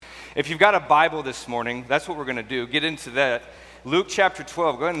If you've got a Bible this morning, that's what we're going to do. Get into that. Luke chapter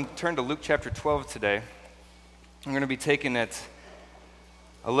 12. Go ahead and turn to Luke chapter 12 today. I'm going to be taking a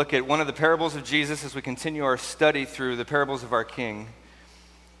look at one of the parables of Jesus as we continue our study through the parables of our King.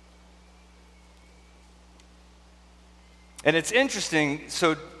 And it's interesting,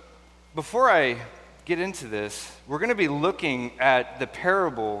 so before I get into this, we're going to be looking at the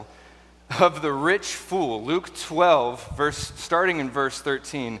parable of the rich fool, Luke 12, starting in verse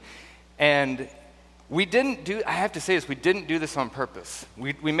 13. And we didn't do this on purpose.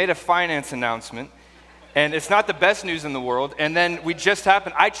 We made a finance announcement, and it's not the best news in the world. And then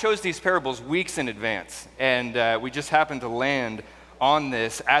I chose these parables weeks in advance, and we just happened to land on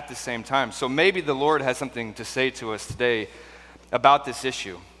this at the same time. So maybe the Lord has something to say to us today about this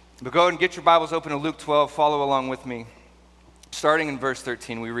issue. But go ahead and get your Bibles open to Luke 12. Follow along with me. Starting in verse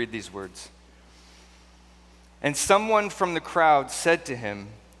 13, we read these words. And someone from the crowd said to him,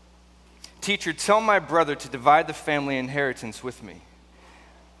 "Teacher, tell my brother to divide the family inheritance with me."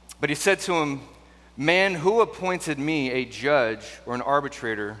 But he said to him, "Man, who appointed me a judge or an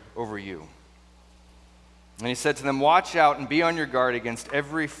arbitrator over you?" And he said to them, "Watch out and be on your guard against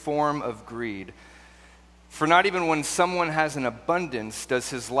every form of greed. For not even when someone has an abundance does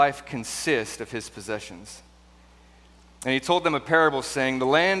his life consist of his possessions." And he told them a parable saying, "The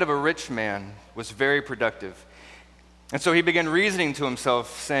land of a rich man was very productive. And so he began reasoning to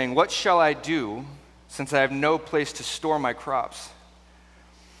himself, saying, 'What shall I do, since I have no place to store my crops?'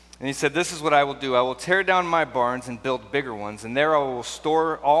 And he said, 'This is what I will do. I will tear down my barns and build bigger ones, and there I will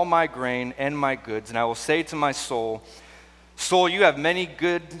store all my grain and my goods. And I will say to my soul, Soul, you have many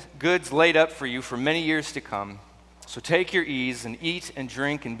goods laid up for you for many years to come. So take your ease and eat and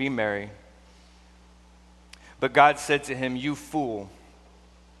drink and be merry.' But God said to him, 'You fool,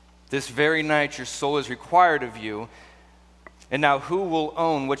 this very night your soul is required of you. And now who will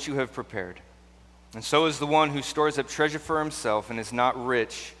own what you have prepared? And so is the one who stores up treasure for himself and is not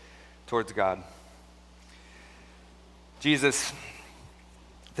rich towards God.'" Jesus,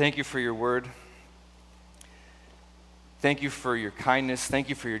 thank you for your word. Thank you for your kindness. Thank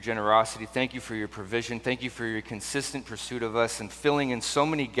you for your generosity. Thank you for your provision. Thank you for your consistent pursuit of us and filling in so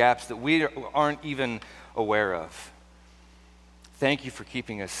many gaps that we aren't even aware of. Thank you for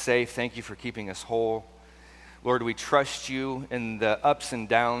keeping us safe. Thank you for keeping us whole. Lord, we trust you in the ups and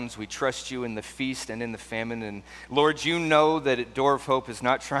downs. We trust you in the feast and in the famine. And Lord, you know that Door of Hope is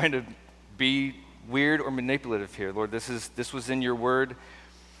not trying to be weird or manipulative here. Lord, this was in your word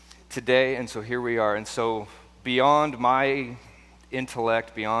today, and so here we are. And so beyond my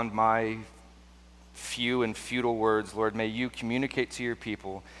intellect, beyond my few and futile words, Lord, may you communicate to your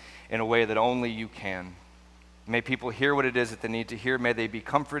people in a way that only you can. May people hear what it is that they need to hear. May they be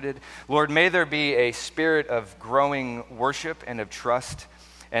comforted. Lord, may there be a spirit of growing worship and of trust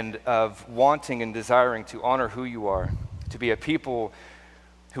and of wanting and desiring to honor who you are, to be a people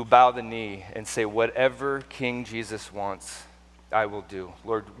who bow the knee and say, whatever King Jesus wants, I will do.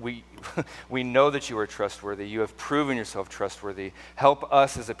 Lord, we know that you are trustworthy. You have proven yourself trustworthy. Help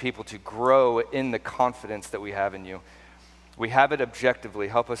us as a people to grow in the confidence that we have in you. We have it objectively.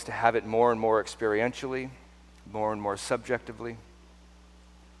 Help us to have it more and more experientially, more and more subjectively.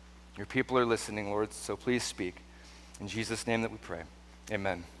 Your people are listening, Lord, so please speak. In Jesus' name that we pray.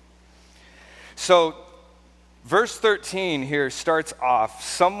 Amen. So, verse 13 here starts off,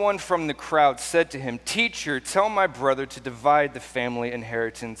 someone from the crowd said to him, "Teacher, tell my brother to divide the family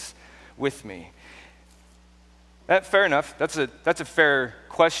inheritance with me." Fair enough. That's a fair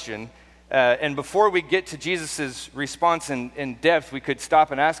question. And before we get to Jesus' response in depth, we could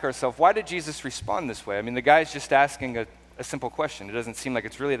stop and ask ourselves, why did Jesus respond this way? I mean, the guy's just asking a simple question. It doesn't seem like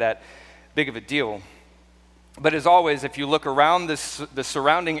it's really that big of a deal. But as always, if you look around the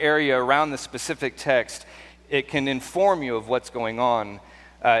surrounding area around the specific text, it can inform you of what's going on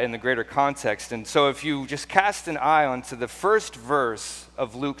in the greater context. And so if you just cast an eye onto the first verse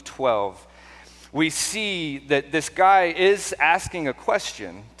of Luke 12, we see that this guy is asking a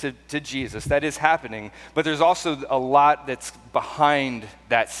question to Jesus. That is happening, but there's also a lot that's behind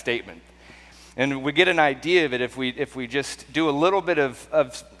that statement. And we get an idea of it if we just do a little bit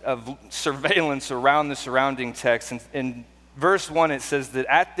of surveillance around the surrounding text. And in verse 1, it says that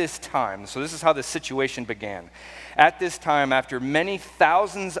at this time, so this is how the situation began. At this time, after many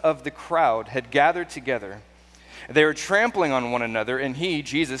thousands of the crowd had gathered together, they were trampling on one another, and he,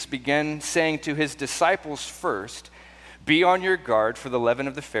 Jesus, began saying to his disciples first, "Be on your guard for the leaven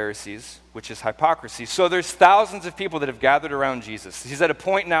of the Pharisees, which is hypocrisy." So there's thousands of people that have gathered around Jesus. He's at a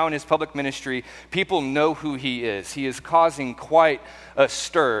point now in his public ministry, people know who he is. He is causing quite a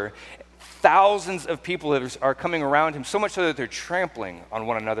stir. thousands of people are coming around him, so much so that they're trampling on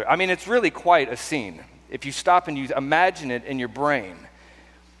one another. I mean, it's really quite a scene. If you stop and you imagine it in your brain,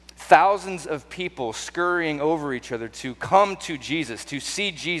 thousands of people scurrying over each other to come to Jesus, to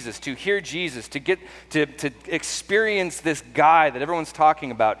see Jesus, to hear Jesus, to get to experience this guy that everyone's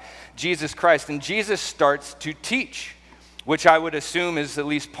talking about, Jesus Christ. And Jesus starts to teach, which I would assume is at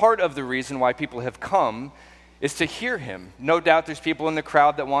least part of the reason why people have come, is to hear him. No doubt there's people in the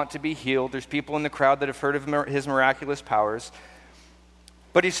crowd that want to be healed. There's people in the crowd that have heard of his miraculous powers.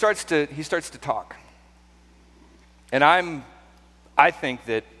 But he starts to talk. And I think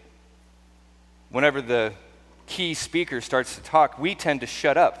that whenever the key speaker starts to talk, we tend to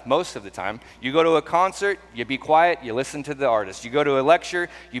shut up most of the time. You go to a concert, you be quiet, you listen to the artist. You go to a lecture,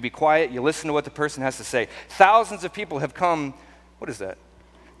 you be quiet, you listen to what the person has to say. Thousands of people have come,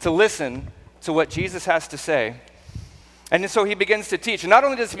 to listen to what Jesus has to say. And so he begins to teach. And not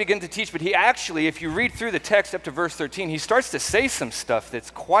only does he begin to teach, but he actually, if you read through the text up to verse 13, he starts to say some stuff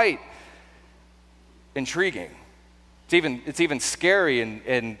that's quite intriguing. It's even scary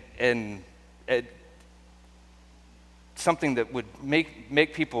and something that would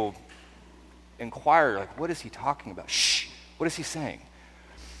make people inquire, like, what is he talking about? Shh, what is he saying?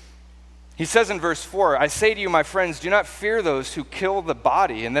 He says in verse 4, I say to you, my friends, do not fear those who kill the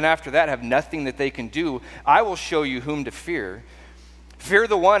body, and then after that have nothing that they can do. I will show you whom to fear. Fear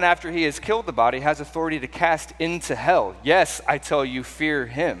the one after he has killed the body has authority to cast into hell. Yes, I tell you, fear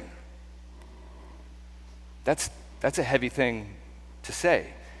him. That's a heavy thing to say.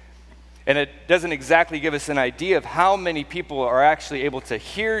 And it doesn't exactly give us an idea of how many people are actually able to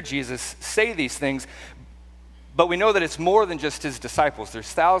hear Jesus say these things, but we know that it's more than just his disciples. There's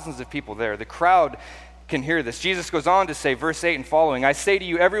thousands of people there. The crowd can hear this. Jesus goes on to say, verse 8 and following, I say to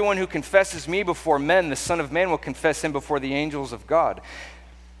you, everyone who confesses me before men, the Son of Man will confess him before the angels of God.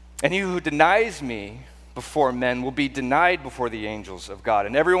 And he who denies me before men will be denied before the angels of God.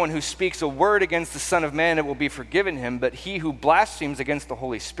 And everyone who speaks a word against the Son of Man, it will be forgiven him. But he who blasphemes against the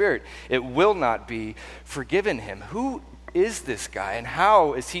Holy Spirit, it will not be forgiven him. Who is this guy, and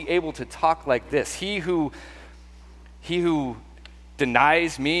how is he able to talk like this? He who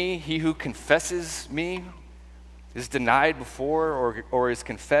denies me, he who confesses me, is denied before or is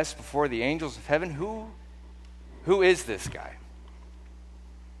confessed before the angels of heaven. Who is this guy?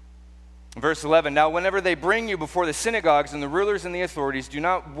 Verse 11, now whenever they bring you before the synagogues and the rulers and the authorities, do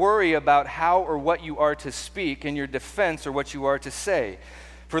not worry about how or what you are to speak in your defense or what you are to say.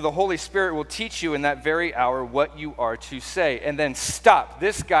 For the Holy Spirit will teach you in that very hour what you are to say. And then stop.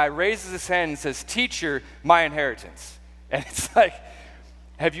 This guy raises his hand and says, teacher, my inheritance. And it's like,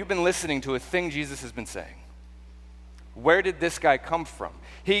 have you been listening to a thing Jesus has been saying? Where did this guy come from?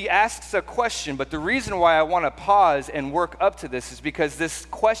 He asks a question, but the reason why I want to pause and work up to this is because this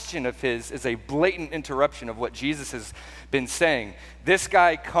question of his is a blatant interruption of what Jesus has been saying. This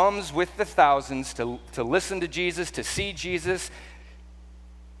guy comes with the thousands to listen to Jesus, to see Jesus.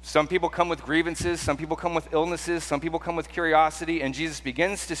 Some people come with grievances, some people come with illnesses, some people come with curiosity, and Jesus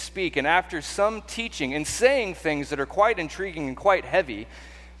begins to speak. And after some teaching and saying things that are quite intriguing and quite heavy,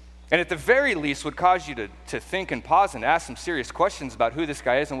 and at the very least would cause you to think and pause and ask some serious questions about who this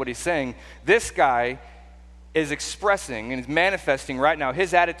guy is and what he's saying, this guy is expressing and is manifesting right now.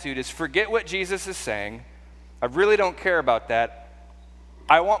 His attitude is, forget what Jesus is saying. I really don't care about that.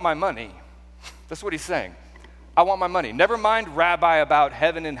 I want my money. That's what he's saying. I want my money. Never mind, Rabbi, about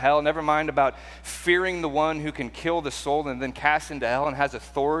heaven and hell. Never mind about fearing the one who can kill the soul and then cast into hell and has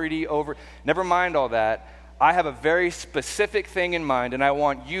authority over. Never mind all that. I have a very specific thing in mind, and I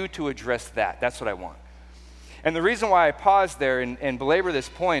want you to address that. That's what I want. And the reason why I pause there and belabor this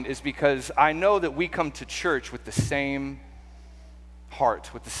point is because I know that we come to church with the same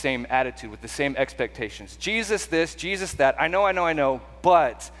heart, with the same attitude, with the same expectations. Jesus this, Jesus that. I know,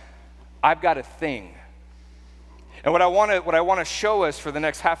 but I've got a thing. And what I want to show us for the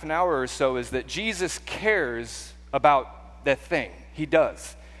next half an hour or so is that Jesus cares about that thing. He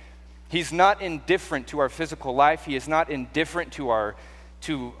does. He's not indifferent to our physical life. He is not indifferent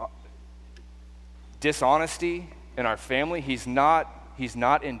to dishonesty in our family. He's not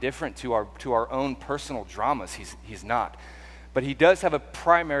indifferent to our own personal dramas. He's not. But he does have a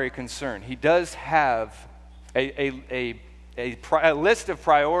primary concern. He does have a list of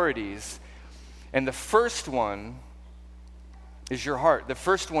priorities, and the first one is your heart. The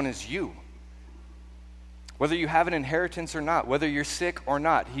first one is you. Whether you have an inheritance or not, whether you're sick or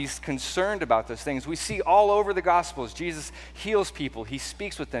not, he's concerned about those things. We see all over the Gospels, Jesus heals people, he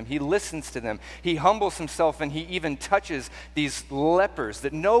speaks with them, he listens to them, he humbles himself, and he even touches these lepers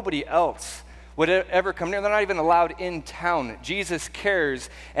that nobody else would ever come near. They're not even allowed in town. Jesus cares,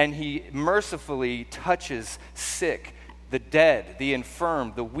 and he mercifully touches sick, the dead, the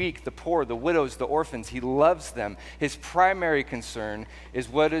infirm, the weak, the poor, the widows, the orphans. He loves them. His primary concern is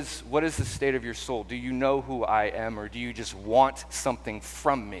what is the state of your soul? Do you know who I am, or do you just want something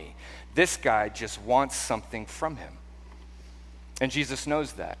from me? This guy just wants something from him. And Jesus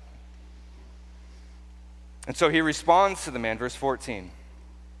knows that. And so he responds to the man, verse 14.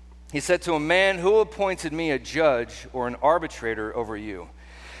 He said to him, "Man, who appointed me a judge or an arbitrator over you?"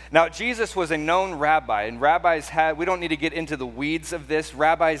 Now, Jesus was a known rabbi, and rabbis we don't need to get into the weeds of this.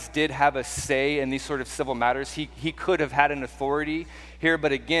 Rabbis did have a say in these sort of civil matters. He could have had an authority here,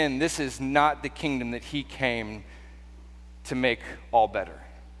 but again, this is not the kingdom that he came to make all better.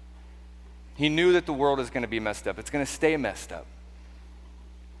 He knew that the world is going to be messed up. It's going to stay messed up.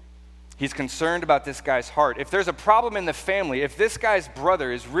 He's concerned about this guy's heart. If there's a problem in the family, if this guy's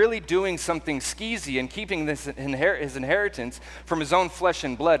brother is really doing something skeezy and keeping his inheritance from his own flesh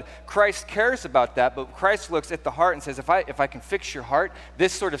and blood, Christ cares about that, but Christ looks at the heart and says, if I can fix your heart,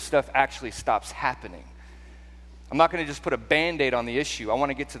 this sort of stuff actually stops happening. I'm not going to just put a Band-Aid on the issue. I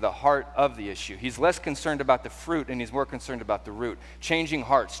want to get to the heart of the issue. He's less concerned about the fruit, and he's more concerned about the root. Changing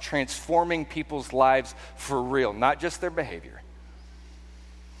hearts, transforming people's lives for real, not just their behavior.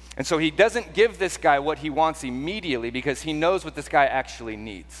 And so he doesn't give this guy what he wants immediately because he knows what this guy actually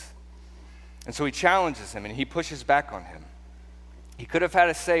needs. And so he challenges him and he pushes back on him. He could have had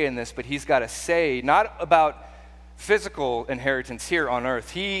a say in this, but he's got a say not about physical inheritance here on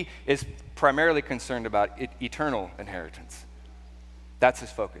earth. He is primarily concerned about eternal inheritance. That's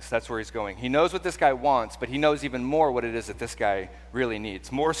his focus. That's where he's going. He knows what this guy wants, but he knows even more what it is that this guy really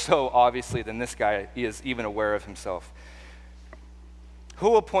needs. More so, obviously, than this guy is even aware of himself.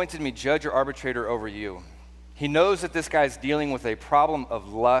 Who appointed me judge or arbitrator over you? He knows that this guy's dealing with a problem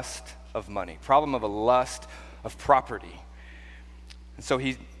of lust of money, problem of a lust of property. And so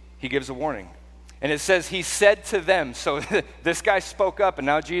he gives a warning. And it says he said to them, so this guy spoke up, and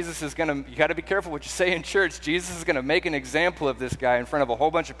now Jesus is going to, you got to be careful what you say in church. Jesus is going to make an example of this guy in front of a whole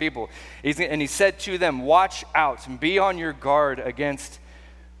bunch of people. And he said to them, watch out and be on your guard against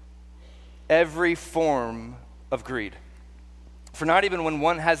every form of greed. For not even when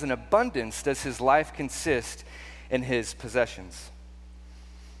one has an abundance does his life consist in his possessions.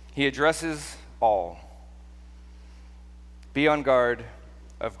 He addresses all. Be on guard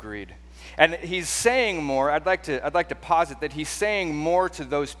of greed. And he's saying more. I'd like to posit that he's saying more to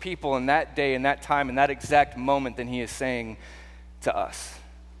those people in that day, in that time, in that exact moment than he is saying to us.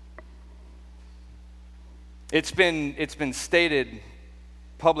 It's been stated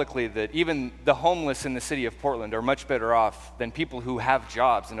publicly that even the homeless in the city of Portland are much better off than people who have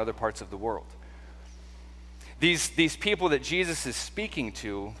jobs in other parts of the world. These people that Jesus is speaking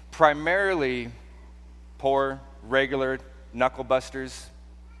to, primarily poor, regular knuckle busters,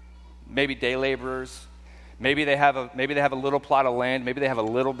 maybe day laborers, maybe they have a little plot of land, maybe they have a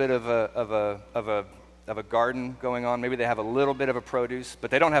little bit of a garden going on, maybe they have a little bit of a produce, but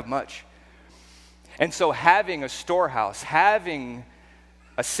they don't have much. And so having a storehouse, having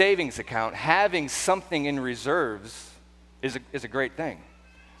a savings account, having something in reserves is a great thing.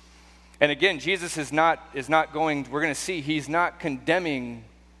 And again, Jesus is not going, we're going to see, he's not condemning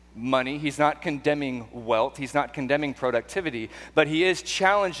money, he's not condemning wealth, he's not condemning productivity, but he is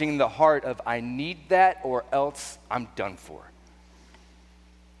challenging the heart of, I need that or else I'm done for.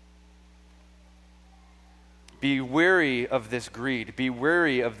 Be wary of this greed, be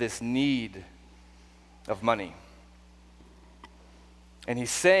wary of this need of money. And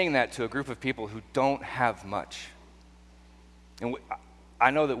he's saying that to a group of people who don't have much. And I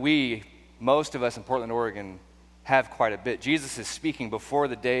know that most of us in Portland, Oregon, have quite a bit. Jesus is speaking before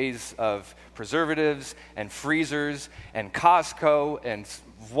the days of preservatives and freezers and Costco and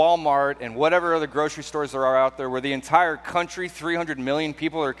Walmart and whatever other grocery stores there are out there where the entire country, 300 million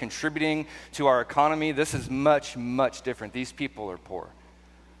people, are contributing to our economy. This is much, much different. These people are poor.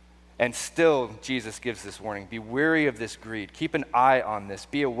 And still, Jesus gives this warning. Be wary of this greed. Keep an eye on this.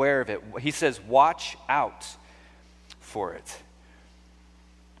 Be aware of it. He says, watch out for it.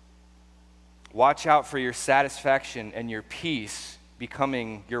 Watch out for your satisfaction and your peace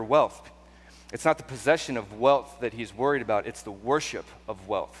becoming your wealth. It's not the possession of wealth that he's worried about. It's the worship of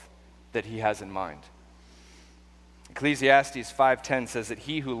wealth that he has in mind. Ecclesiastes 5:10 says that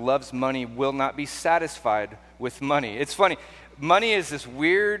he who loves money will not be satisfied with money. It's funny. Money is this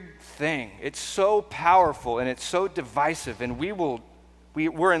weird thing. It's so powerful and it's so divisive, and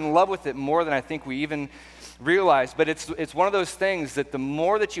we're in love with it more than I think we even realize. But it's one of those things that the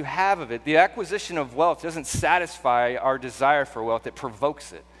more that you have of it, the acquisition of wealth doesn't satisfy our desire for wealth. It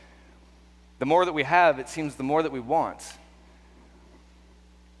provokes it. The more that we have, it seems the more that we want.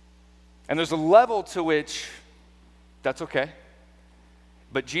 And there's a level to which that's okay.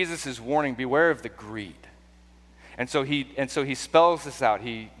 But Jesus is warning, beware of the greed. And so he spells this out.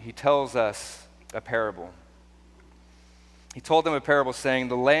 He tells us a parable. He told them a parable saying,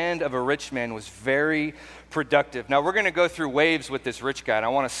 the land of a rich man was very productive. Now, we're going to go through waves with this rich guy, and I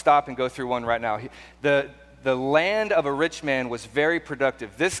want to stop and go through one right now. The land of a rich man was very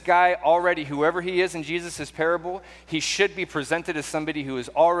productive. This guy already, whoever he is in Jesus' parable, he should be presented as somebody who is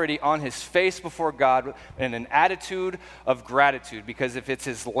already on his face before God in an attitude of gratitude. Because if it's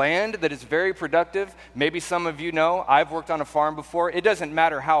his land that is very productive, maybe some of you know, I've worked on a farm before, it doesn't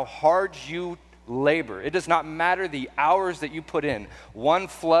matter how hard you labor. It does not matter the hours that you put in. One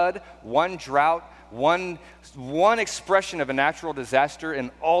flood, one drought, one expression of a natural disaster,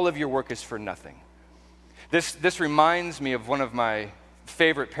 and all of your work is for nothing. This reminds me of one of my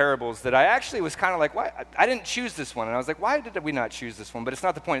favorite parables that I actually was kind of like, why? I didn't choose this one. And I was like, why did we not choose this one? But it's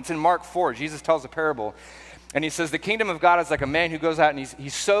not the point. It's in Mark 4. Jesus tells a parable. And he says, the kingdom of God is like a man who goes out and he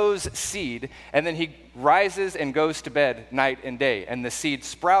sows seed, and then he rises and goes to bed night and day. And the seed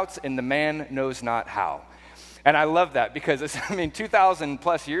sprouts, and the man knows not how. And I love that because, 2,000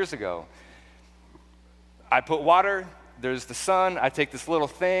 plus years ago, I put water, there's the sun, I take this little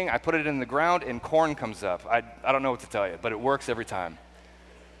thing, I put it in the ground, and corn comes up. I don't know what to tell you, but it works every time.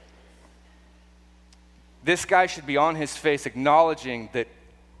 This guy should be on his face acknowledging that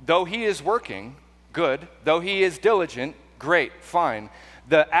though he is working, good, though he is diligent, great, fine,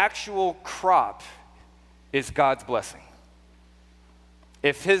 the actual crop is God's blessing.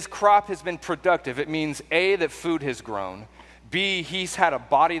 If his crop has been productive, it means A, that food has grown, B, he's had a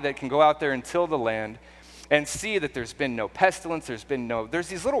body that can go out there and till the land, and see that there's been no pestilence, there's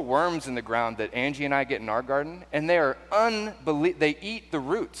these little worms in the ground that Angie and I get in our garden, and they are they eat the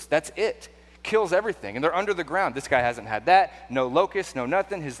roots, that's it. Kills everything, and they're under the ground. This guy hasn't had that, no locusts, no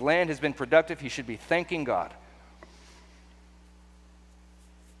nothing. His land has been productive. He should be thanking God.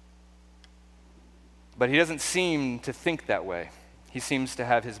 But he doesn't seem to think that way. He seems to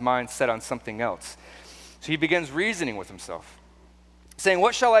have his mind set on something else. So he begins reasoning with himself, saying,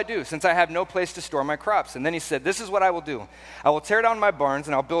 what shall I do, since I have no place to store my crops? And then he said, this is what I will do. I will tear down my barns,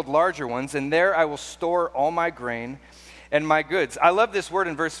 and I'll build larger ones, and there I will store all my grain and my goods. I love this word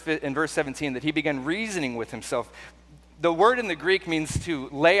in verse 17, that he began reasoning with himself. The word in the Greek means to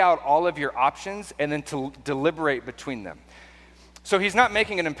lay out all of your options and then to deliberate between them. So he's not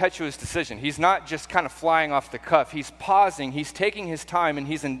making an impetuous decision. He's not just kind of flying off the cuff. He's pausing, he's taking his time, and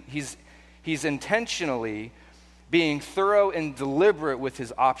he's intentionally being thorough and deliberate with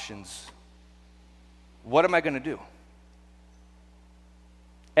his options. What am I going to do?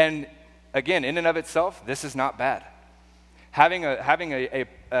 And again, in and of itself, this is not bad. Having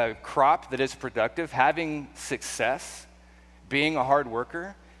a crop that is productive, having success, being a hard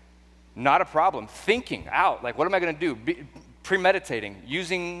worker, not a problem. Thinking out, like, what am I going to do? Premeditating,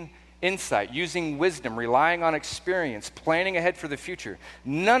 using insight, using wisdom, relying on experience, planning ahead for the future.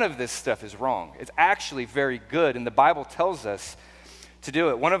 None of this stuff is wrong. It's actually very good, and the Bible tells us to do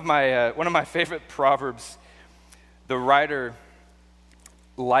it. One of my favorite proverbs, the writer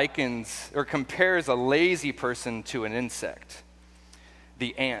likens or compares a lazy person to an insect,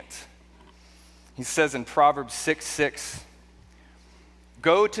 the ant. He says in Proverbs 6:6,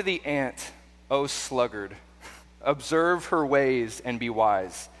 go to the ant, O sluggard, observe her ways and be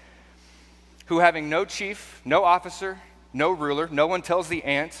wise, who having no chief, no officer, no ruler, no one tells the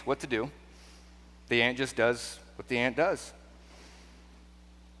ant what to do. The ant just does what the ant does.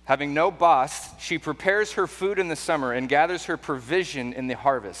 Having no boss, she prepares her food in the summer and gathers her provision in the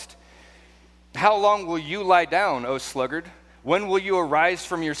harvest. How long will you lie down, O sluggard? When will you arise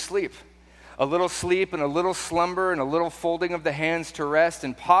from your sleep? A little sleep and a little slumber and a little folding of the hands to rest,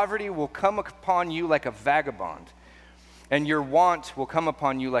 and poverty will come upon you like a vagabond, and your want will come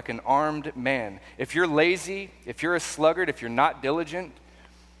upon you like an armed man. If you're lazy, if you're a sluggard, if you're not diligent,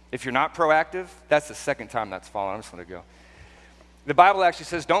 if you're not proactive, that's the second time that's fallen. I'm just going to go. The Bible actually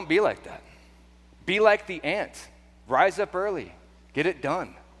says, don't be like that. Be like the ant. Rise up early. Get it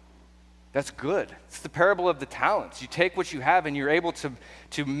done. That's good. It's the parable of the talents. You take what you have and you're able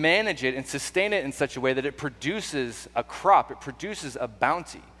to manage it and sustain it in such a way that it produces a crop. It produces a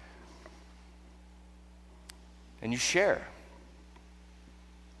bounty. And you share.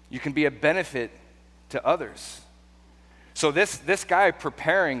 You can be a benefit to others. So this guy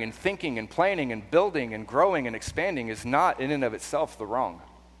preparing and thinking and planning and building and growing and expanding is not in and of itself the wrong.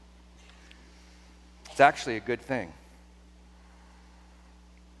 It's actually a good thing.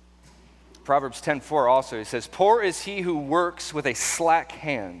 Proverbs 10:4 also, it says, poor is he who works with a slack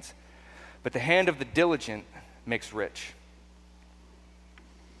hand, but the hand of the diligent makes rich.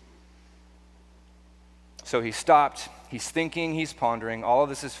 So he stopped, he's thinking, he's pondering, all of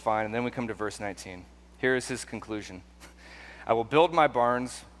this is fine, and then we come to verse 19. Here is his conclusion. I will build my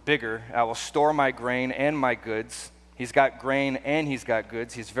barns bigger, I will store my grain and my goods. He's got grain and he's got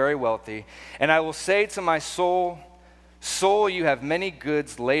goods, he's very wealthy. And I will say to my soul, soul, you have many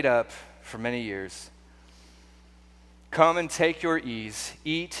goods laid up for many years. Come and take your ease,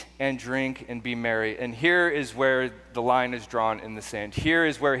 eat and drink and be merry. And here is where the line is drawn in the sand. Here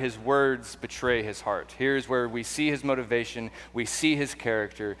is where his words betray his heart. Here is where we see his motivation, we see his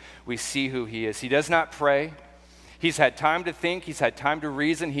character, we see who he is. He does not pray. He's had time to think, he's had time to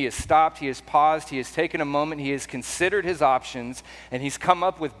reason, he has stopped, he has paused, he has taken a moment, he has considered his options, and he's come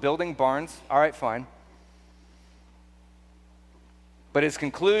up with building barns. All right, fine. But his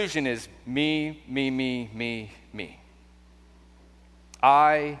conclusion is me, me, me, me, me.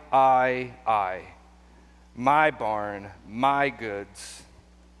 I, my barn, my goods.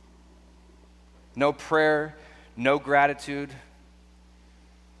 No prayer, no gratitude.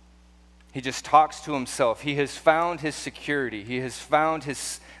 He just talks to himself. He has found his security. He has found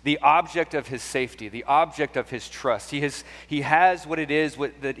the object of his safety, the object of his trust. He has what it is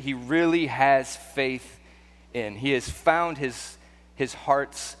that he really has faith in. He has found his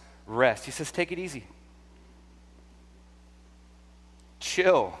heart's rest. He says, take it easy.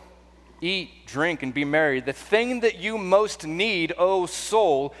 Chill, eat, drink, and be merry. The thing that you most need, O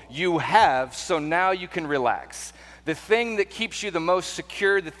soul, you have, so now you can relax. The thing that keeps you the most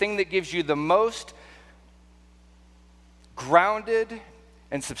secure, the thing that gives you the most grounded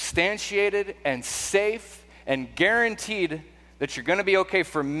and substantiated and safe and guaranteed that you're going to be okay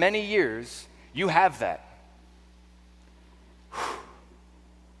for many years, you have that.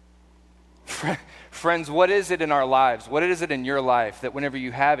 Friends, what is it in our lives? What is it in your life that whenever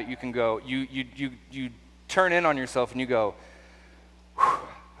you have it, you can go, you turn in on yourself and you go,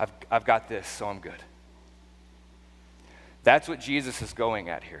 I've got this, so I'm good. That's what Jesus is going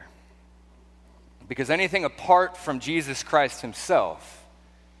at here. Because anything apart from Jesus Christ himself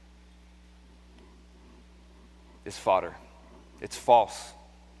is fodder. It's false.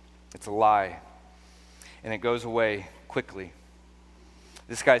 It's a lie. And it goes away quickly.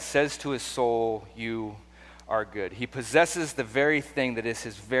 This guy says to his soul, you are good. He possesses the very thing that is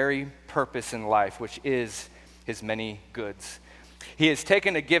his very purpose in life, which is his many goods. He has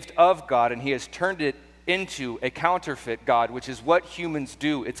taken a gift of God and he has turned it into a counterfeit God, which is what humans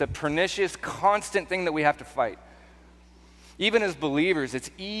do. It's a pernicious, constant thing that we have to fight. Even as believers,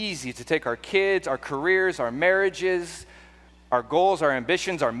 it's easy to take our kids, our careers, our marriages, our goals, our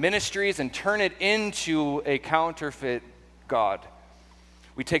ambitions, our ministries, and turn it into a counterfeit God.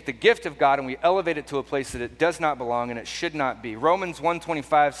 We take the gift of God and we elevate it to a place that it does not belong and it should not be. Romans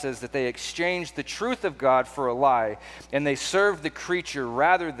 1:25 says that they exchanged the truth of God for a lie and they served the creature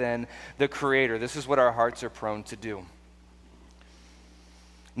rather than the Creator. This is what our hearts are prone to do.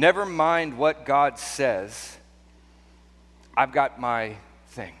 Never mind what God says, I've got my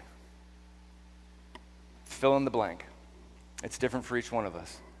thing. Fill in the blank. It's different for each one of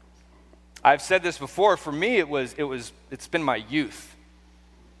us. I've said this before. For me, it's been my youth.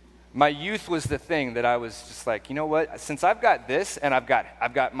 My youth was the thing that I was just like, you know what? Since I've got this and I've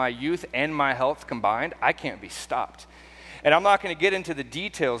got my youth and my health combined, I can't be stopped. And I'm not going to get into the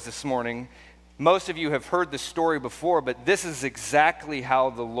details this morning. Most of you have heard the story before, but this is exactly how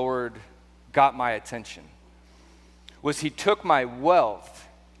the Lord got my attention. Was he took my wealth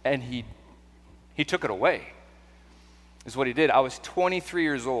and he took it away. Is what he did. I was 23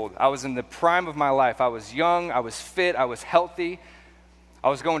 years old. I was in the prime of my life. I was young, I was fit, I was healthy. I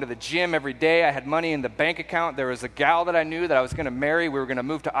was going to the gym every day. I had money in the bank account. There was a gal that I knew that I was going to marry. We were going to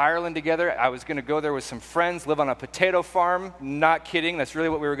move to Ireland together. I was going to go there with some friends, live on a potato farm. Not kidding. That's really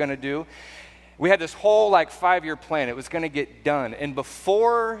what we were going to do. We had this whole 5-year plan. It was going to get done. And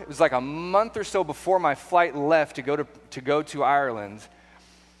it was like a month or so before my flight left to go to Ireland,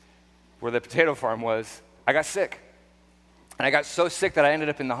 where the potato farm was, I got sick. And I got so sick that I ended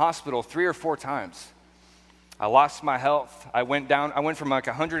up in the hospital 3 or 4 times. I lost my health. I went from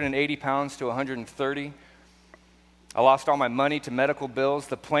 180 pounds to 130. I lost all my money to medical bills.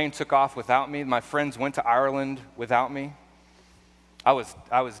 The plane took off without me. My friends went to Ireland without me. I was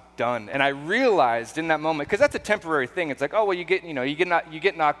done. And I realized in that moment, because that's a temporary thing. It's like, oh, well, you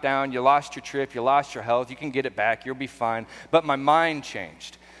get knocked down. You lost your trip. You lost your health. You can get it back. You'll be fine. But my mind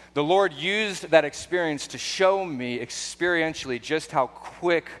changed. The Lord used that experience to show me experientially just how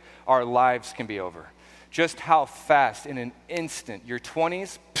quick our lives can be over. Just how fast, in an instant, your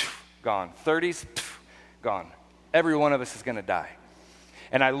 20s, gone. 30s, gone. Every one of us is going to die.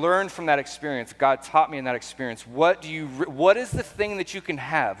 And I learned from that experience, God taught me in that experience, what is the thing that you can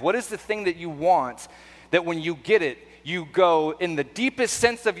have? What is the thing that you want that when you get it, you go, in the deepest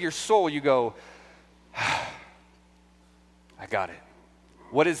sense of your soul, you go, I got it.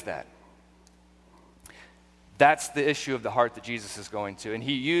 What is that? That's the issue of the heart that Jesus is going to. And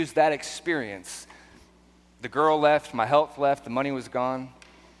he used that experience. The girl left, my health left, the money was gone.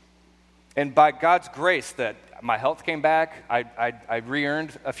 And by God's grace that my health came back, I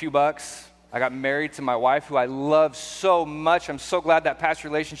re-earned a few bucks. I got married to my wife, who I love so much. I'm so glad that past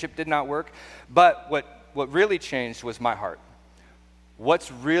relationship did not work. But what really changed was my heart.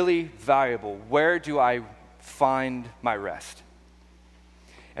 What's really valuable? Where do I find my rest?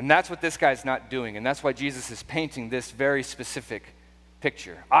 And that's what this guy's not doing. And that's why Jesus is painting this very specific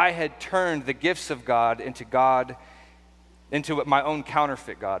picture. I had turned the gifts of God into my own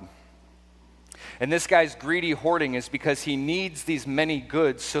counterfeit God. And this guy's greedy hoarding is because he needs these many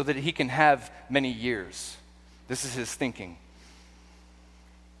goods so that he can have many years. This is his thinking.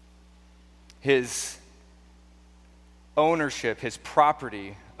 His ownership, his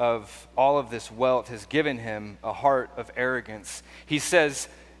property of all of this wealth has given him a heart of arrogance. He says,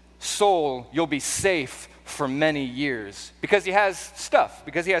 soul, you'll be safe for many years. Because he has stuff,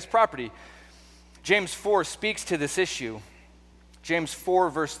 because he has property. James 4 speaks to this issue. James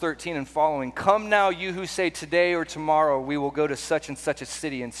 4, verse 13 and following, come now, you who say today or tomorrow we will go to such and such a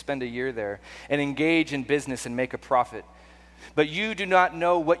city and spend a year there and engage in business and make a profit. But you do not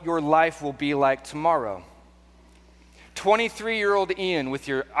know what your life will be like tomorrow. 23-year-old Ian with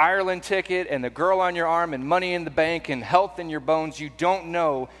your Ireland ticket and the girl on your arm and money in the bank and health in your bones, you don't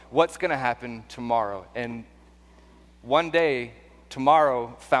know what's going to happen tomorrow. And one day,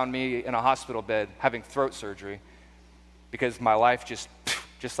 tomorrow found me in a hospital bed having throat surgery. Because my life just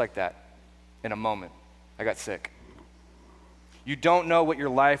like that, in a moment, I got sick. You don't know what your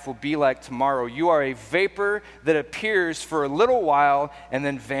life will be like tomorrow. You are a vapor that appears for a little while and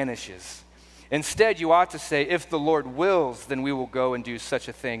then vanishes. Instead, you ought to say, if the Lord wills, then we will go and do such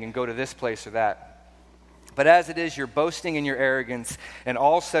a thing and go to this place or that. But as it is, you're boasting in your arrogance, and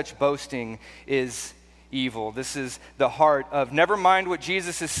all such boasting is evil. This is the heart of, never mind what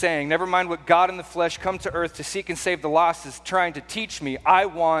Jesus is saying, never mind what God in the flesh come to earth to seek and save the lost is trying to teach me. I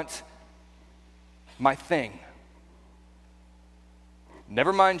want my thing.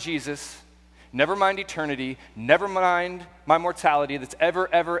 Never mind Jesus, never mind eternity, never mind my mortality that's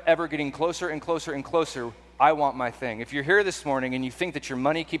ever getting closer and closer and closer. I want my thing. If you're here this morning and you think that your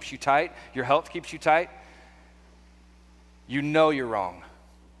money keeps you tight, your health keeps you tight, you know you're wrong.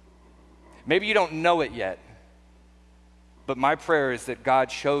 Maybe you don't know it yet, but my prayer is that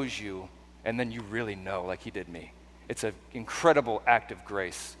God shows you and then you really know like he did me. It's an incredible act of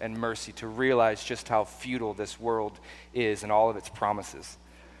grace and mercy to realize just how futile this world is and all of its promises.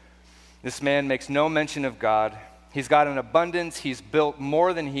 This man makes no mention of God. He's got an abundance. He's built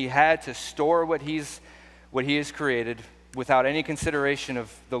more than he had to store what he has created without any consideration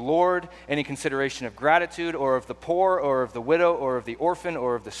of the Lord, any consideration of gratitude or of the poor or of the widow or of the orphan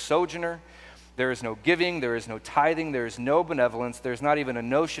or of the sojourner. There is no giving, there is no tithing, there is no benevolence, there's not even a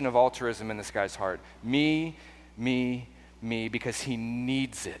notion of altruism in this guy's heart. Me, because he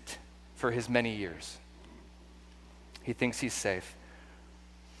needs it for his many years. He thinks he's safe.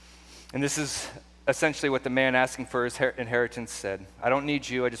 And this is essentially what the man asking for his inheritance said. I don't need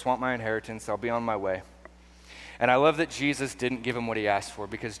you, I just want my inheritance, I'll be on my way. And I love that Jesus didn't give him what he asked for,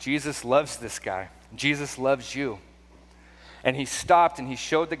 because Jesus loves this guy. Jesus loves you. And he stopped and he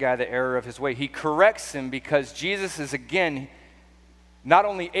showed the guy the error of his way. He corrects him because Jesus is, again, not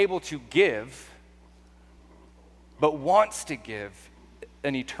only able to give, but wants to give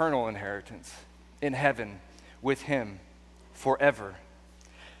an eternal inheritance in heaven with him forever.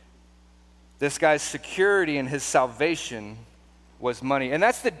 This guy's security and his salvation was money. And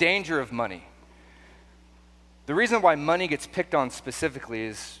that's the danger of money. The reason why money gets picked on specifically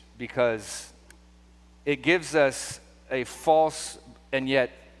is because it gives us a false and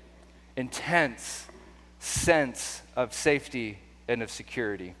yet intense sense of safety and of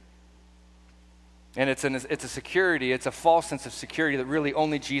security. And it's a security, it's a false sense of security that really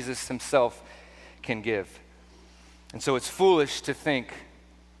only Jesus himself can give. And so it's foolish to think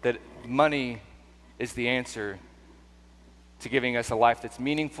that money is the answer to giving us a life that's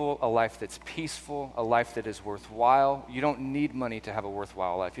meaningful, a life that's peaceful, a life that is worthwhile. You don't need money to have a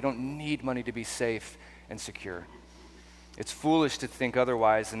worthwhile life. You don't need money to be safe and secure. It's foolish to think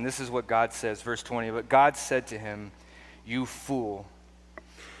otherwise, and this is what God says, verse 20. But God said to him, "You fool,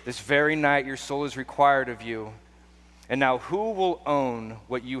 this very night your soul is required of you, and now who will own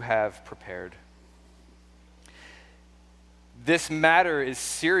what you have prepared?" This matter is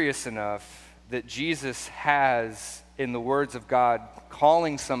serious enough that Jesus has, in the words of God,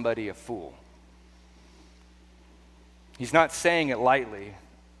 calling somebody a fool. He's not saying it lightly,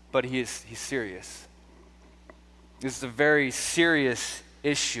 but he's serious. This is a very serious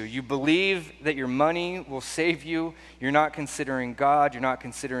issue. You believe that your money will save you. You're not considering God. You're not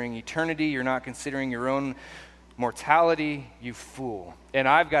considering eternity. You're not considering your own mortality. You fool. And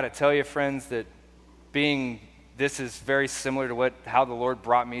I've got to tell you, friends, that this is very similar to how the Lord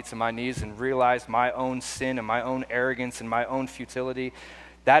brought me to my knees and realized my own sin and my own arrogance and my own futility.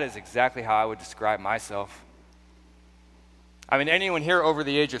 That is exactly how I would describe myself. I mean, anyone here over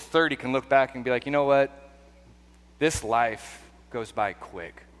the age of 30 can look back and be like, you know what? This life goes by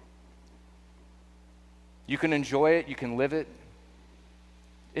quick. You can enjoy it. You can live it.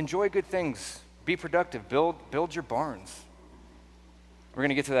 Enjoy good things. Be productive. Build your barns. We're going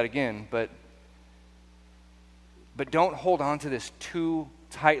to get to that again, but don't hold on to this too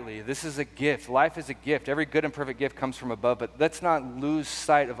tightly. This is a gift. Life is a gift. Every good and perfect gift comes from above, but let's not lose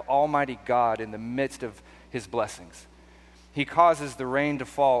sight of Almighty God in the midst of his blessings. He causes the rain to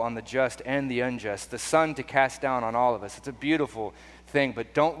fall on the just and the unjust, the sun to cast down on all of us. It's a beautiful thing,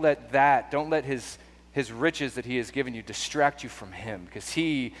 but don't let his riches that he has given you distract you from him, because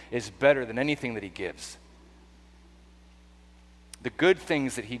he is better than anything that he gives. The good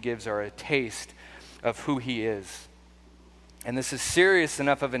things that he gives are a taste of who he is. And this is serious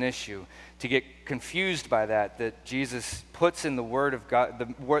enough of an issue to get confused by that Jesus puts in the word of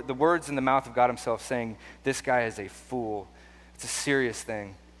God, the words in the mouth of God himself, saying, this guy is a fool. It's a serious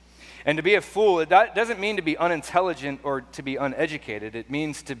thing. And to be a fool, it doesn't mean to be unintelligent or to be uneducated. It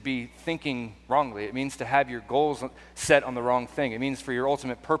means to be thinking wrongly. It means to have your goals set on the wrong thing. It means for your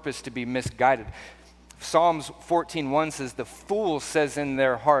ultimate purpose to be misguided. Psalms 14:1 says, the fool says in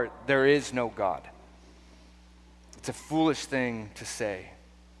their heart, there is no God. It's a foolish thing to say.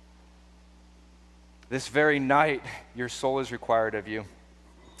 This very night, your soul is required of you.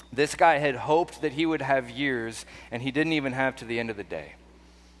 This guy had hoped that he would have years, and he didn't even have to the end of the day.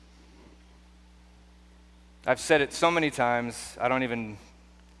 I've said it so many times, I don't even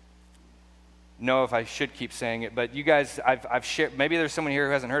know if I should keep saying it, but you guys, I've shared, maybe there's someone here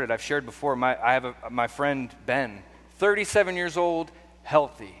who hasn't heard it. I've shared before, I have my friend Ben, 37 years old,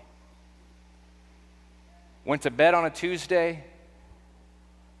 healthy. Went to bed on a Tuesday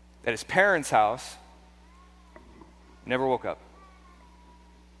at his parents' house, never woke up.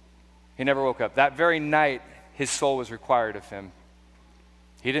 He never woke up. That very night, his soul was required of him.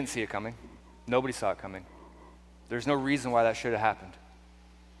 He didn't see it coming. Nobody saw it coming. There's no reason why that should have happened.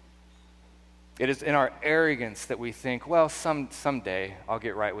 It is in our arrogance that we think, well, someday I'll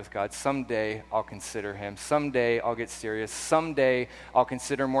get right with God. Someday I'll consider him. Someday I'll get serious. Someday I'll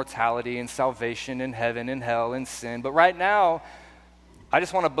consider mortality and salvation and heaven and hell and sin. But right now, I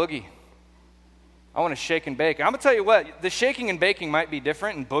just want a boogie. I want to shake and bake. And I'm going to tell you what, the shaking and baking might be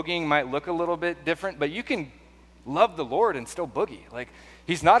different and boogieing might look a little bit different, but you can love the Lord and still boogie. Like,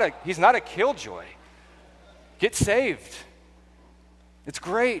 he's not a killjoy. Get saved. It's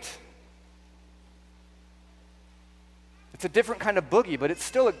great. It's a different kind of boogie, but it's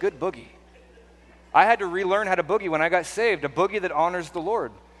still a good boogie. I had to relearn how to boogie when I got saved, a boogie that honors the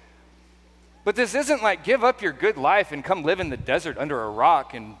Lord. But this isn't like give up your good life and come live in the desert under a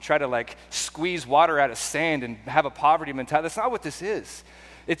rock and try to like squeeze water out of sand and have a poverty mentality. That's not what this is.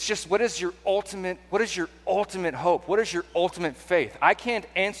 It's just what is your ultimate hope? What is your ultimate faith? I can't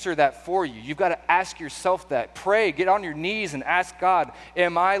answer that for you. You've got to ask yourself that. Pray, get on your knees and ask God,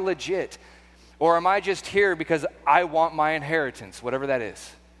 am I legit? Or am I just here because I want my inheritance, whatever that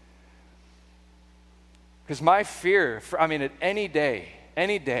is? Because my fear, at any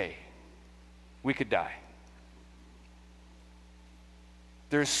day, we could die.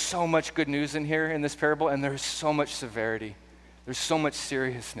 There's so much good news in here in this parable, and there's so much severity. There's so much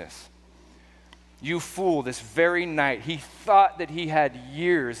seriousness. You fool, this very night, he thought that he had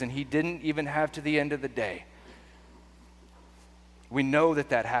years, and he didn't even have to the end of the day. We know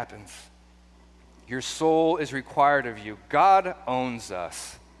that happens. Your soul is required of you. God owns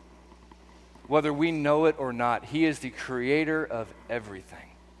us. Whether we know it or not, he is the creator of everything.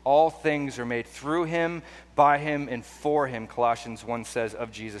 All things are made through him, by him, and for him, Colossians 1 says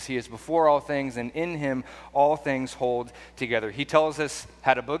of Jesus. He is before all things, and in him all things hold together. He tells us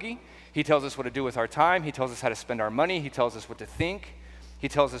how to boogie. He tells us what to do with our time. He tells us how to spend our money. He tells us what to think. He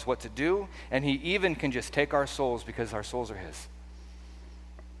tells us what to do. And he even can just take our souls because our souls are his.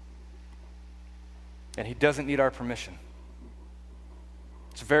 And he doesn't need our permission.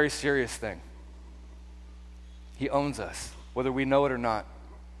 It's a very serious thing. He owns us, whether we know it or not.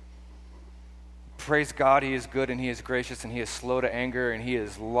 praise God, he is good and he is gracious and he is slow to anger and he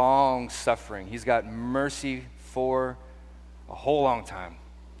is long-suffering. He's got mercy for a whole long time.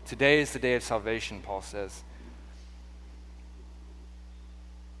 Today is the day of salvation, Paul says.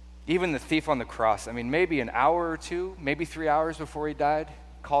 Even the thief on the cross, maybe an hour or two, maybe 3 hours before he died,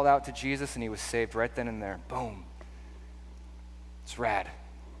 called out to Jesus and he was saved right then and there. Boom. It's rad.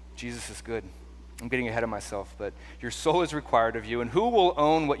 Jesus is good. I'm getting ahead of myself, but your soul is required of you, and who will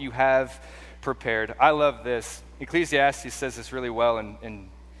own what you have prepared? I love this. Ecclesiastes says this really well in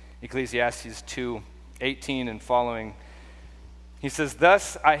Ecclesiastes 2:18 and following. He says,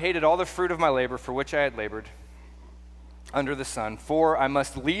 "Thus I hated all the fruit of my labor for which I had labored under the sun, for I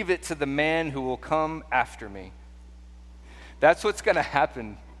must leave it to the man who will come after me." That's what's going to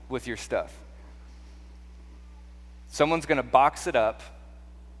happen with your stuff. Someone's going to box it up.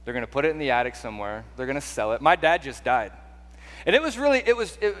 They're going to put it in the attic somewhere. They're going to sell it. My dad just died. And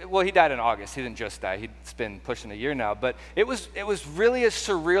he died in August. He didn't just die. It's been pushing a year now. But it was really a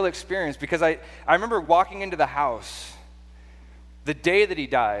surreal experience because I remember walking into the house the day that he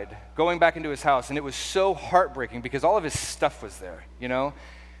died, going back into his house, and it was so heartbreaking because all of his stuff was there, you know?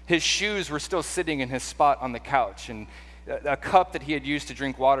 His shoes were still sitting in his spot on the couch, and a cup that he had used to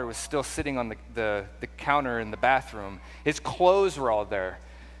drink water was still sitting on the counter in the bathroom. His clothes were all there.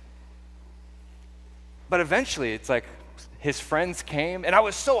 But eventually, it's like his friends came, and I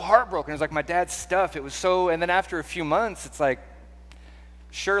was so heartbroken. It was like my dad's stuff. And then after a few months, it's like,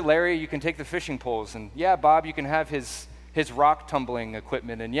 sure, Larry, you can take the fishing poles, and yeah, Bob, you can have his rock tumbling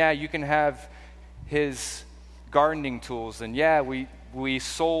equipment, and yeah, you can have his gardening tools, and yeah, we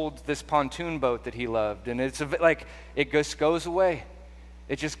sold this pontoon boat that he loved, and it's like it just goes away.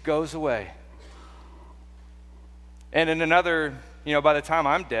 It just goes away. And in another, by the time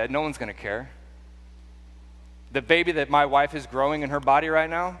I'm dead, no one's going to care. The baby that my wife is growing in her body right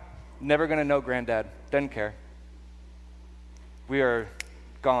now, never going to know granddad. Doesn't care. We are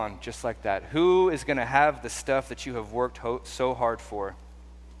gone just like that. Who is going to have the stuff that you have worked so hard for?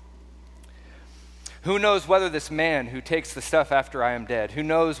 Who knows whether this man who takes the stuff after I am dead, who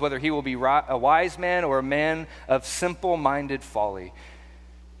knows whether he will be a wise man or a man of simple-minded folly?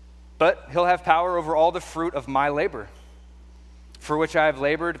 But he'll have power over all the fruit of my labor, for which I have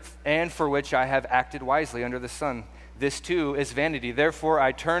labored and for which I have acted wisely under the sun. This too is vanity. Therefore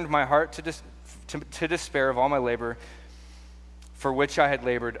I turned my heart to despair of all my labor for which I had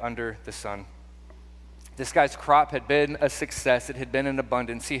labored under the sun. This guy's crop had been a success. It had been in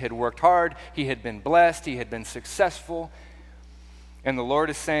abundance. He had worked hard. He had been blessed. He had been successful. And the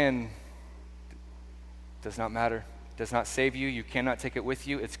Lord is saying, does not matter. Does not save you. You cannot take it with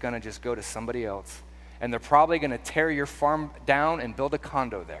you. It's going to just go to somebody else. And they're probably going to tear your farm down and build a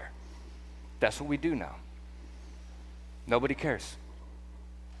condo there. That's what we do now. Nobody cares.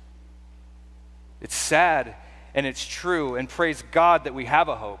 It's sad and it's true, and praise God that we have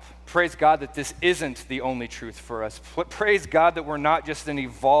a hope. Praise God that this isn't the only truth for us. Praise God that we're not just an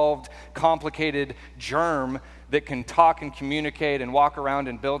evolved, complicated germ that can talk and communicate and walk around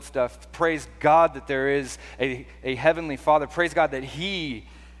and build stuff. Praise God that there is a heavenly Father. Praise God that He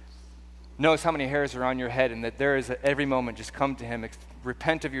knows how many hairs are on your head, and that there is at every moment, just come to Him,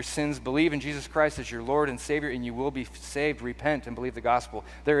 repent of your sins, believe in Jesus Christ as your Lord and Savior, and you will be saved. Repent and believe the gospel.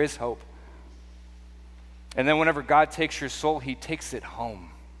 There is hope. And then whenever God takes your soul, He takes it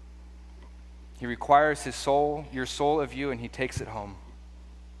home. He requires His soul, your soul of you, and He takes it home.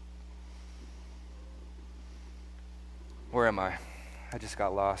 Where am I? I just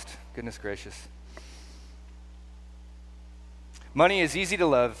got lost. Goodness gracious. Money is easy to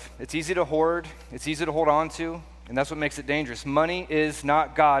love. It's easy to hoard. It's easy to hold on to. And that's what makes it dangerous. Money is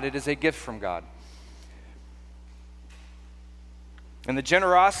not God. It is a gift from God. And the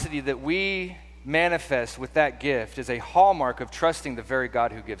generosity that we manifest with that gift is a hallmark of trusting the very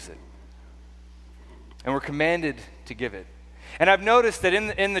God who gives it. And we're commanded to give it. And I've noticed that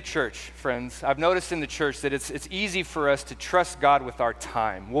in the church, friends, I've noticed in the church that it's easy for us to trust God with our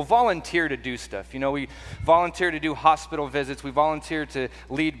time. We'll volunteer to do stuff. We volunteer to do hospital visits. We volunteer to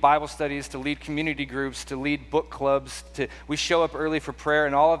lead Bible studies, to lead community groups, to lead book clubs. We show up early for prayer,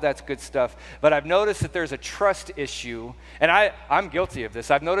 and all of that's good stuff. But I've noticed that there's a trust issue, and I'm guilty of this.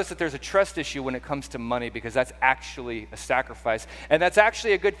 I've noticed that there's a trust issue when it comes to money, because that's actually a sacrifice. And that's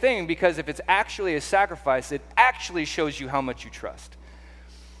actually a good thing, because if it's actually a sacrifice, it actually shows you how much you trust.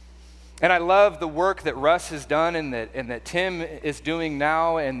 And I love the work that Russ has done and that Tim is doing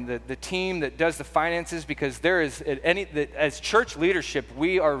now, and the team that does the finances, because there is as church leadership,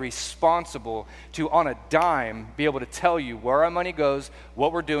 we are responsible to, on a dime, be able to tell you where our money goes,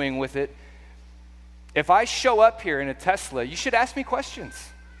 what we're doing with it. If I show up here in a Tesla, you should ask me questions.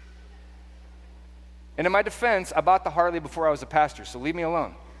 And in my defense, I bought the Harley before I was a pastor, so leave me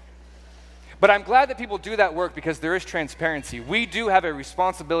alone. But I'm glad that people do that work because there is transparency. We do have a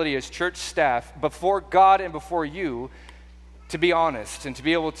responsibility as church staff before God and before you to be honest and to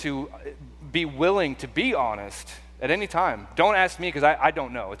be able to be willing to be honest at any time. Don't ask me because I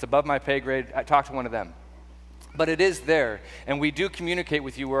don't know. It's above my pay grade. I talk to one of them. But it is there, and we do communicate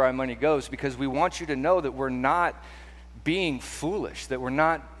with you where our money goes because we want you to know that we're not being foolish, that we're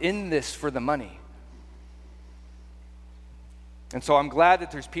not in this for the money. And so I'm glad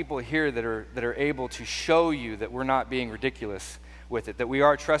that there's people here that are able to show you that we're not being ridiculous with it, that we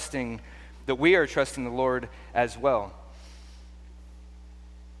are trusting the Lord as well.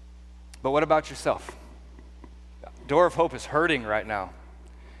 But what about yourself? Door of Hope is hurting right now.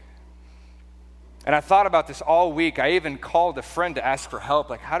 And I thought about this all week. I even called a friend to ask for help.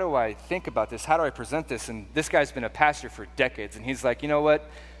 Like, how do I think about this? How do I present this? And this guy's been a pastor for decades. And he's like, you know what?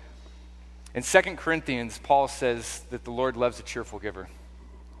 In 2 Corinthians, Paul says that the Lord loves a cheerful giver.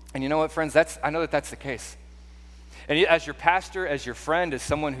 And you know what, friends? I know that that's the case. And as your pastor, as your friend, as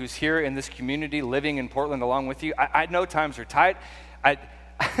someone who's here in this community, living in Portland along with you, I know times are tight.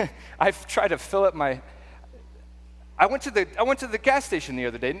 I've tried to fill up my... I went to the gas station the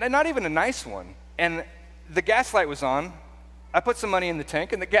other day, not even a nice one, and the gas light was on. I put some money in the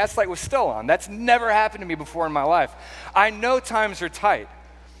tank, and the gas light was still on. That's never happened to me before in my life. I know times are tight.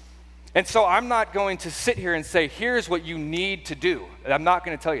 And so I'm not going to sit here and say, here's what you need to do. I'm not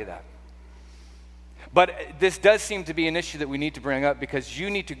going to tell you that. But this does seem to be an issue that we need to bring up because you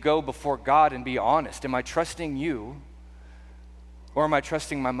need to go before God and be honest. Am I trusting you or am I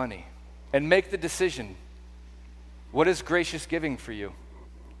trusting my money? And make the decision. What is gracious giving for you?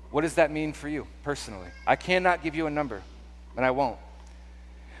 What does that mean for you personally? I cannot give you a number, and I won't.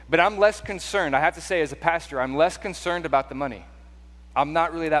 But I'm less concerned, I have to say as a pastor, I'm less concerned about the money. I'm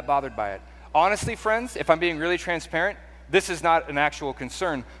not really that bothered by it. Honestly, friends, if I'm being really transparent, this is not an actual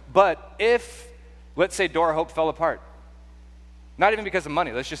concern. But if, let's say, Door of Hope fell apart, not even because of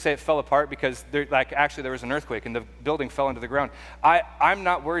money, let's just say it fell apart because there was an earthquake and the building fell into the ground. I'm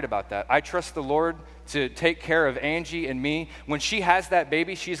not worried about that. I trust the Lord to take care of Angie and me. When she has that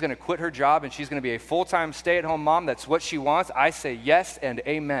baby, she's going to quit her job and she's going to be a full-time stay-at-home mom. That's what she wants. I say yes and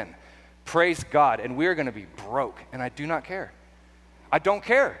amen. Praise God. And we're going to be broke, and I do not care. I don't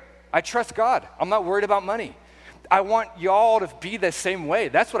care. I trust God. I'm not worried about money. I want y'all to be the same way.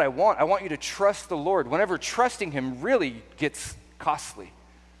 That's what I want. I want you to trust the Lord. Whenever trusting Him really gets costly.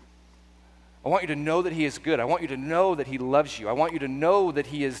 I want you to know that He is good. I want you to know that He loves you. I want you to know that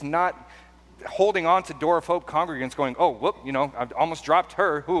He is not holding on to Door of Hope congregants going, oh, whoop, I almost dropped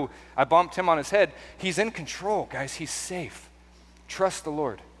her. Ooh, I bumped him on his head. He's in control, guys. He's safe. Trust the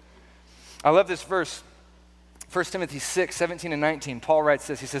Lord. I love this verse. 1 Timothy 6, 17 and 19, Paul writes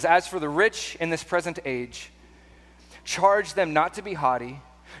this. He says, as for the rich in this present age, charge them not to be haughty,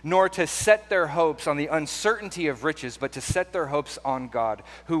 nor to set their hopes on the uncertainty of riches, but to set their hopes on God,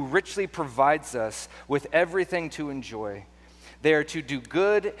 who richly provides us with everything to enjoy. They are to do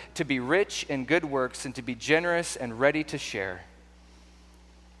good, to be rich in good works, and to be generous and ready to share.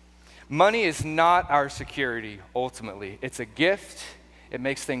 Money is not our security, ultimately. It's a gift. It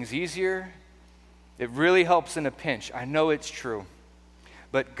makes things easier. It really helps in a pinch. I know it's true.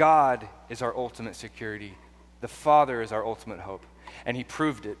 But God is our ultimate security. The Father is our ultimate hope. And He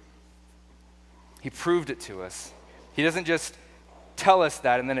proved it. He proved it to us. He doesn't just tell us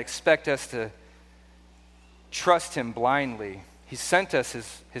that and then expect us to trust Him blindly. He sent us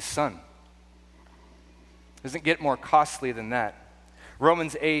His Son. It doesn't get more costly than that.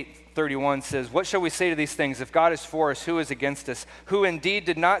 Romans 8:31 says, what shall we say to these things? If God is for us, who is against us? Who indeed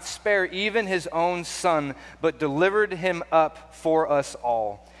did not spare even His own Son, but delivered Him up for us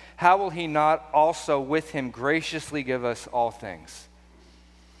all. How will He not also with Him graciously give us all things?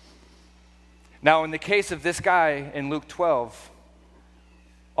 Now, in the case of this guy in Luke 12,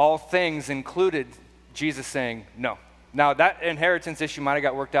 all things included Jesus saying no. Now, that inheritance issue might have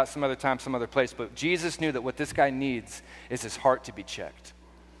got worked out some other time, some other place, but Jesus knew that what this guy needs is his heart to be checked.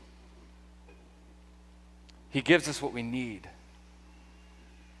 He gives us what we need.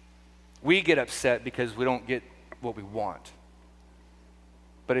 We get upset because we don't get what we want.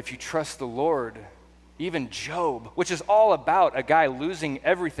 But if you trust the Lord, even Job, which is all about a guy losing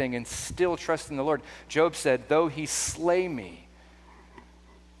everything and still trusting the Lord, Job said, though He slay me,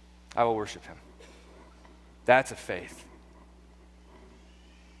 I will worship Him. That's a faith.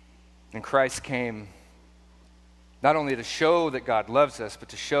 And Christ came not only to show that God loves us, but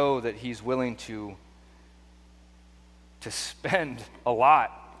to show that He's willing to spend a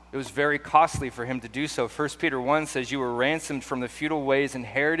lot It was very costly for him to do so. 1 Peter 1 says, "You were ransomed from the futile ways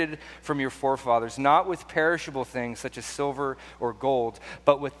inherited from your forefathers, not with perishable things such as silver or gold,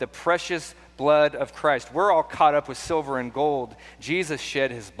 but with the precious blood of Christ." We're all caught up with silver and gold. Jesus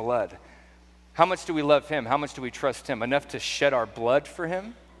shed his blood. How much do we love him? How much do we trust him? Enough to shed our blood for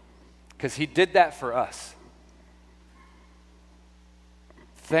him? Because he did that for us.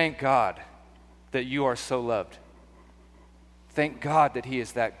 Thank God that you are so loved. Thank God that he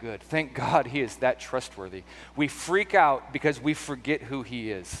is that good. Thank God he is that trustworthy. We freak out because we forget who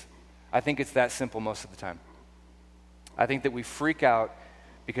he is. I think it's that simple most of the time. I think that we freak out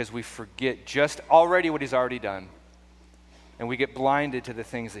because we forget just already what he's already done, and we get blinded to the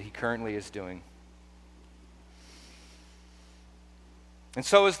things that he currently is doing. And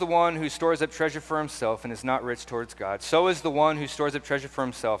so is the one who stores up treasure for himself and is not rich towards God. So is the one who stores up treasure for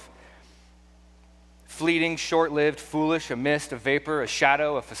himself. Fleeting, short-lived, foolish, a mist, a vapor, a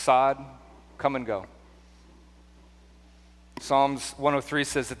shadow, a facade, come and go. Psalms 103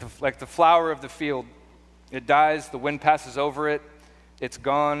 says that like the flower of the field, it dies, the wind passes over it, it's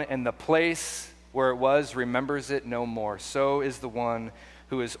gone, and the place where it was remembers it no more. So is the one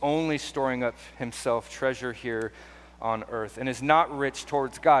who is only storing up himself treasure here on earth and is not rich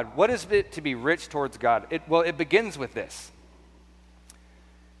towards God. What is it to be rich towards God? It begins with this: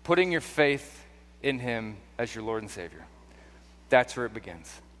 putting your faith in him as your Lord and Savior. That's where it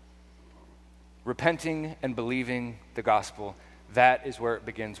begins. Repenting and believing the gospel, that is where it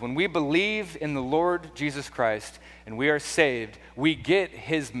begins. When we believe in the Lord Jesus Christ and we are saved, we get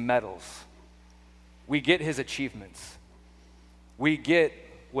his medals. We get his achievements. We get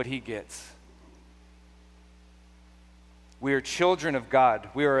what he gets. We are children of God.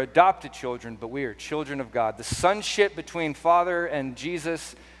 We are adopted children, but we are children of God. The sonship between Father and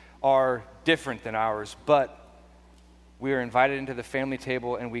Jesus are different than ours, but we are invited into the family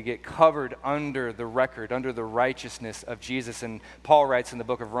table and we get covered under the record, under the righteousness of Jesus. And Paul writes in the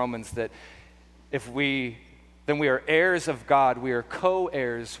book of Romans that then we are heirs of God, we are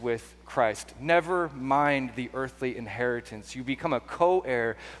co-heirs with Christ. Never mind the earthly inheritance. You become a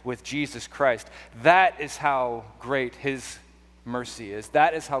co-heir with Jesus Christ. That is how great his mercy is.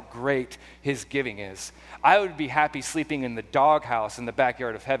 That is how great his giving is. I would be happy sleeping in the doghouse in the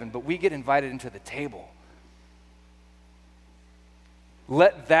backyard of heaven, but we get invited into the table.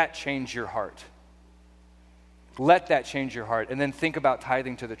 Let that change your heart. Let that change your heart. And then think about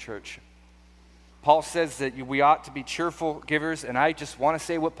tithing to the church. Paul says that we ought to be cheerful givers, and I just want to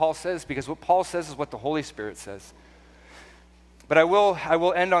say what Paul says, because what Paul says is what the Holy Spirit says. But I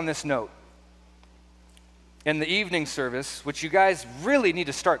will end on this note. In the evening service, which you guys really need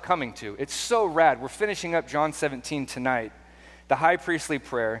to start coming to. It's so rad. We're finishing up John 17 tonight, the high priestly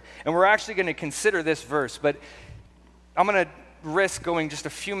prayer, and we're actually going to consider this verse, but I'm going to risk going just a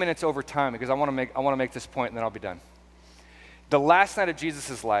few minutes over time because I want to make this point and then I'll be done. The last night of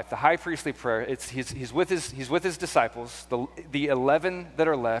Jesus' life, the high priestly prayer, he's with his disciples, the 11 that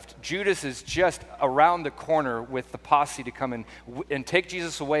are left. Judas is just around the corner with the posse to come and take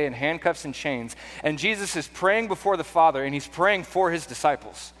Jesus away in handcuffs and chains. And Jesus is praying before the Father, and he's praying for his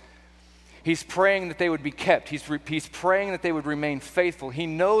disciples. He's praying that they would be kept. He's praying that they would remain faithful. He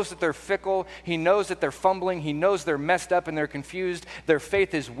knows that they're fickle. He knows that they're fumbling. He knows they're messed up and they're confused. Their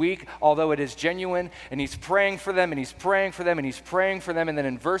faith is weak, although it is genuine. And he's praying for them, and he's praying for them, and he's praying for them. And then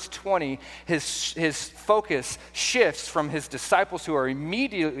in verse 20, his focus shifts from his disciples who are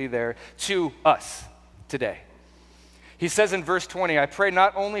immediately there to us today. He says in verse 20, "I pray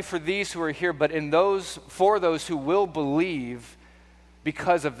not only for these who are here, but for those who will believe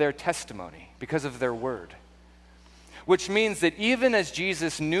because of their testimony, because of their word." Which means that even as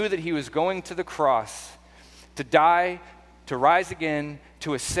Jesus knew that he was going to the cross to die, to rise again,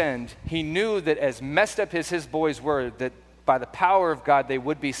 to ascend, he knew that as messed up as his boys were, that by the power of God they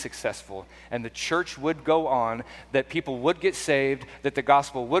would be successful and the church would go on, that people would get saved, that the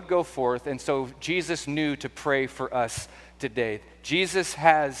gospel would go forth. And so Jesus knew to pray for us today. Jesus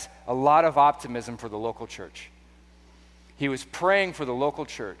has a lot of optimism for the local church. He was praying for the local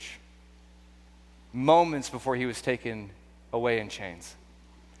church moments before he was taken away in chains.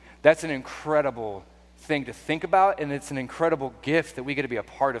 That's an incredible thing to think about, and it's an incredible gift that we get to be a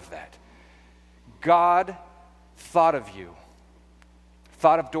part of that. God thought of you,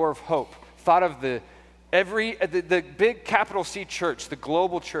 thought of Door of Hope, thought of the big capital C church, the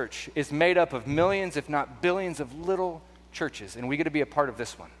global church, is made up of millions, if not billions, of little churches, and we get to be a part of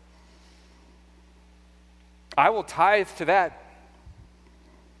this one. I will tithe to that.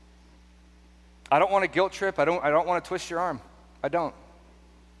 I don't want a guilt trip. I don't want to twist your arm. I don't.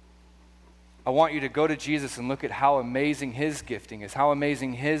 I want you to go to Jesus and look at how amazing his gifting is, how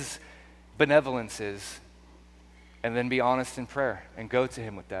amazing his benevolence is, and then be honest in prayer and go to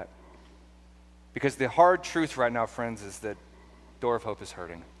him with that. Because the hard truth right now, friends, is that Door of Hope is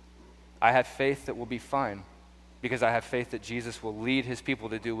hurting. I have faith that we'll be fine because I have faith that Jesus will lead his people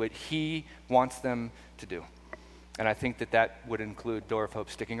to do what he wants them to do. And I think that that would include Door of Hope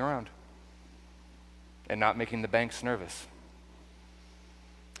sticking around and not making the banks nervous.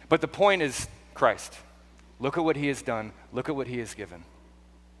 But the point is Christ. Look at what he has done. Look at what he has given.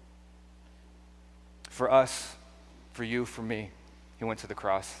 For us, for you, for me, he went to the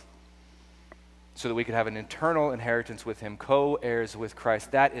cross so that we could have an eternal inheritance with him, co-heirs with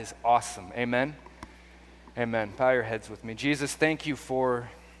Christ. That is awesome. Amen? Amen. Bow your heads with me. Jesus, thank you for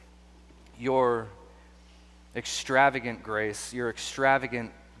your extravagant grace, your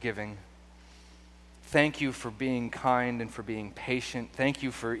extravagant giving. Thank you for being kind and for being patient. Thank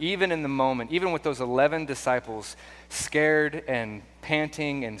you for, even in the moment, even with those 11 disciples, scared and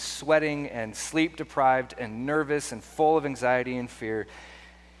panting and sweating and sleep deprived and nervous and full of anxiety and fear,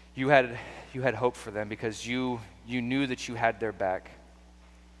 you had hope for them because you knew that you had their back.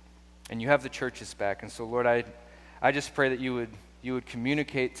 And you have the church's back. And so, Lord, I just pray that you would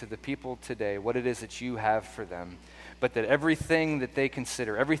communicate to the people today what it is that you have for them. But that everything that they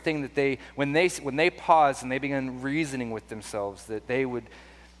consider, everything that when they pause and they begin reasoning with themselves, that they would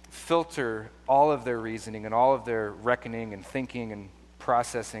filter all of their reasoning and all of their reckoning and thinking and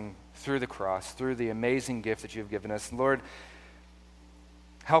processing through the cross, through the amazing gift that you've given us. Lord,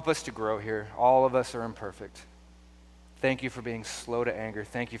 help us to grow here. All of us are imperfect. Thank you for being slow to anger.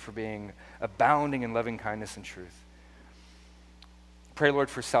 Thank you for being abounding in loving kindness and truth. Pray, Lord,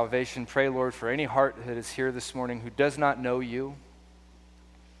 for salvation. Pray, Lord, for any heart that is here this morning who does not know you,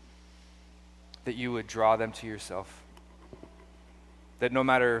 that you would draw them to yourself. That no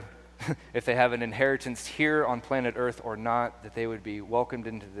matter if they have an inheritance here on planet Earth or not, that they would be welcomed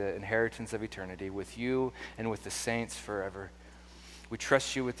into the inheritance of eternity with you and with the saints forever. We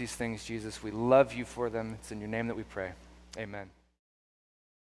trust you with these things, Jesus. We love you for them. It's in your name that we pray. Amen.